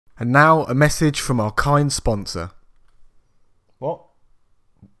And now a message from our kind sponsor. What?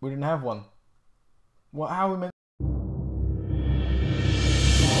 We didn't have one. What? How are we meant?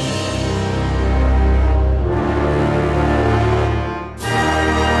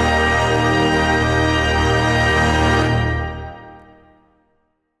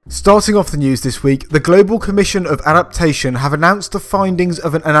 Starting off the news this week, the Global Commission of Adaptation have announced the findings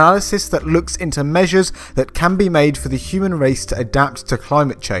of an analysis that looks into measures that can be made for the human race to adapt to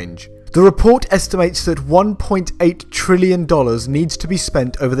climate change. The report estimates that $1.8 trillion needs to be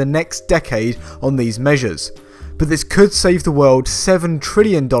spent over the next decade on these measures, but this could save the world $7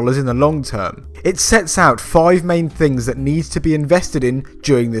 trillion in the long term. It sets out 5 main things that need to be invested in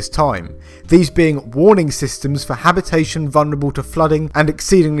during this time, these being warning systems for habitation vulnerable to flooding and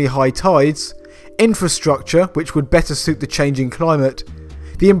exceedingly high tides, infrastructure which would better suit the changing climate,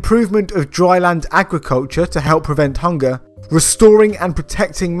 the improvement of dryland agriculture to help prevent hunger, restoring and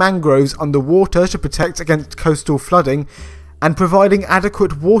protecting mangroves underwater to protect against coastal flooding, and providing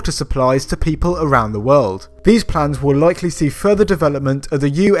adequate water supplies to people around the world. These plans will likely see further development at the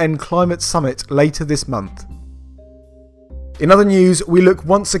UN Climate Summit later this month. In other news, we look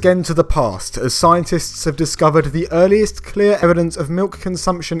once again to the past, as scientists have discovered the earliest clear evidence of milk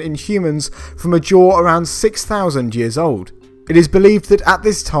consumption in humans from a jaw around 6,000 years old. It is believed that at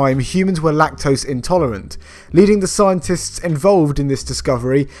this time humans were lactose intolerant, leading the scientists involved in this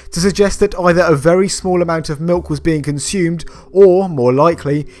discovery to suggest that either a very small amount of milk was being consumed, or, more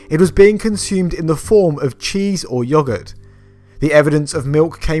likely, it was being consumed in the form of cheese or yogurt. The evidence of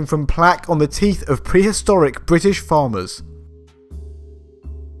milk came from plaque on the teeth of prehistoric British farmers.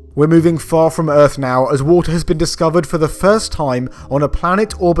 We're moving far from Earth now, as water has been discovered for the first time on a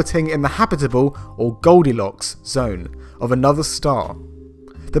planet orbiting in the habitable, or Goldilocks, zone of another star.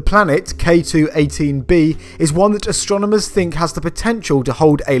 The planet, K2-18b, is one that astronomers think has the potential to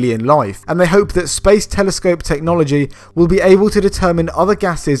hold alien life, and they hope that space telescope technology will be able to determine other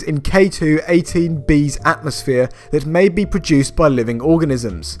gases in K2-18b's atmosphere that may be produced by living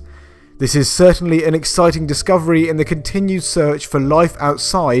organisms. This is certainly an exciting discovery in the continued search for life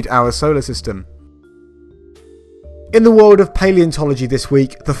outside our solar system. In the world of paleontology this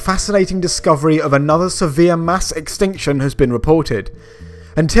week, the fascinating discovery of another severe mass extinction has been reported.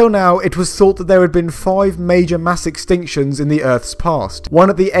 Until now, it was thought that there had been 5 major mass extinctions in the Earth's past. One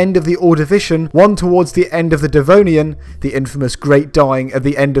at the end of the Ordovician, one towards the end of the Devonian, the infamous Great Dying at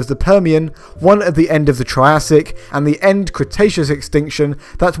the end of the Permian, one at the end of the Triassic, and the end Cretaceous extinction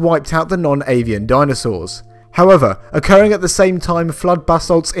that wiped out the non-avian dinosaurs. However, occurring at the same time flood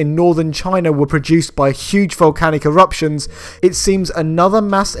basalts in northern China were produced by huge volcanic eruptions, it seems another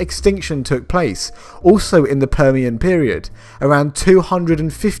mass extinction took place, also in the Permian period, around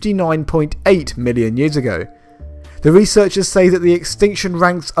 259.8 million years ago. The researchers say that the extinction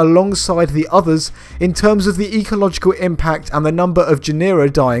ranks alongside the others in terms of the ecological impact and the number of genera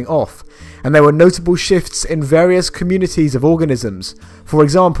dying off, and there were notable shifts in various communities of organisms, for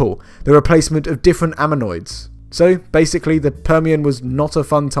example, the replacement of different ammonoids. So basically the Permian was not a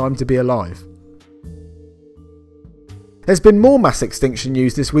fun time to be alive. There's been more mass extinction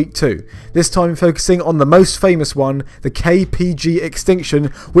news this week too, this time focusing on the most famous one, the KPG extinction,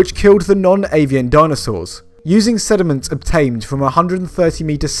 which killed the non-avian dinosaurs. Using sediments obtained from a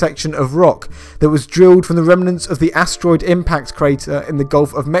 130-metre section of rock that was drilled from the remnants of the asteroid impact crater in the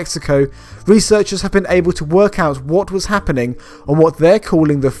Gulf of Mexico, researchers have been able to work out what was happening on what they're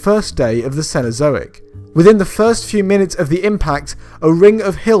calling the first day of the Cenozoic. Within the first few minutes of the impact, a ring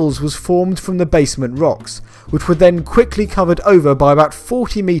of hills was formed from the basement rocks, which were then quickly covered over by about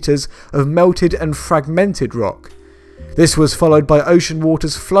 40 metres of melted and fragmented rock. This was followed by ocean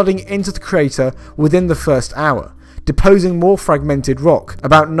waters flooding into the crater within the first hour, deposing more fragmented rock,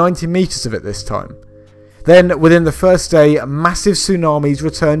 about 90 metres of it this time. Then, within the first day, massive tsunamis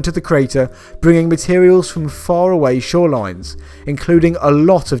returned to the crater, bringing materials from faraway shorelines, including a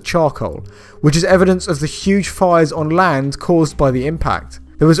lot of charcoal, which is evidence of the huge fires on land caused by the impact.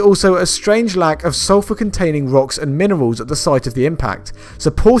 There was also a strange lack of sulfur-containing rocks and minerals at the site of the impact,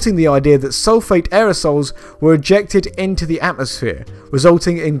 supporting the idea that sulfate aerosols were ejected into the atmosphere,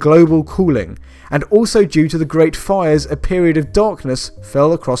 resulting in global cooling, and also due to the Great Fires, a period of darkness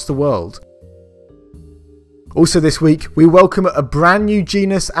fell across the world. Also this week, we welcome a brand new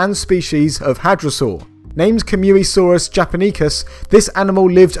genus and species of hadrosaur. Named Kamuisaurus japonicus, this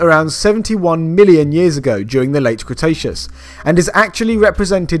animal lived around 71 million years ago during the late Cretaceous, and is actually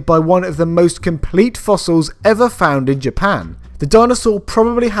represented by one of the most complete fossils ever found in Japan. The dinosaur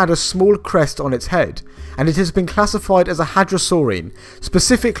probably had a small crest on its head, and it has been classified as a Hadrosaurine,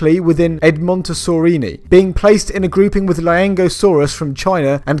 specifically within Edmontosaurine, being placed in a grouping with Lyangosaurus from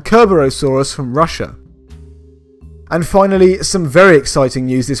China and Kerberosaurus from Russia. And finally, some very exciting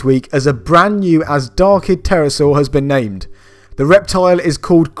news this week as a brand new Azhdarchid pterosaur has been named. The reptile is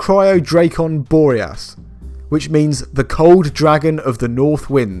called Cryodracon boreas, which means the cold dragon of the north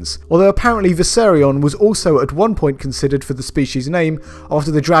winds, although apparently Viserion was also at one point considered for the species name after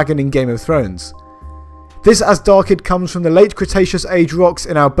the dragon in Game of Thrones. This Azhdarchid comes from the late Cretaceous age rocks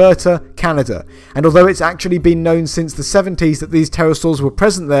in Alberta, Canada, and although it's actually been known since the 70s that these pterosaurs were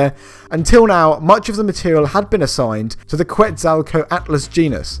present there, until now much of the material had been assigned to the Quetzalcoatlus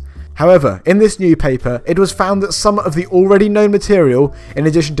genus. However, in this new paper, it was found that some of the already known material, in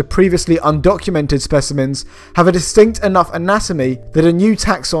addition to previously undocumented specimens, have a distinct enough anatomy that a new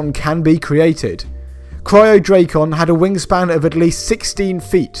taxon can be created. Cryodracon had a wingspan of at least 16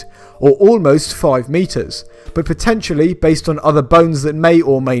 feet, or almost 5 meters, but potentially, based on other bones that may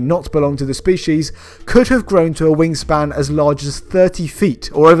or may not belong to the species, could have grown to a wingspan as large as 30 feet,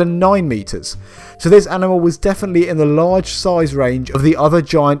 or over 9 meters. So this animal was definitely in the large size range of the other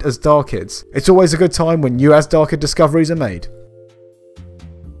giant Azhdarchids. It's always a good time when new Azhdarchid discoveries are made.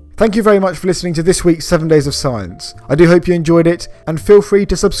 Thank you very much for listening to this week's 7 Days of Science. I do hope you enjoyed it, and feel free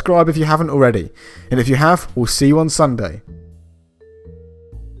to subscribe if you haven't already. And if you have, we'll see you on Sunday.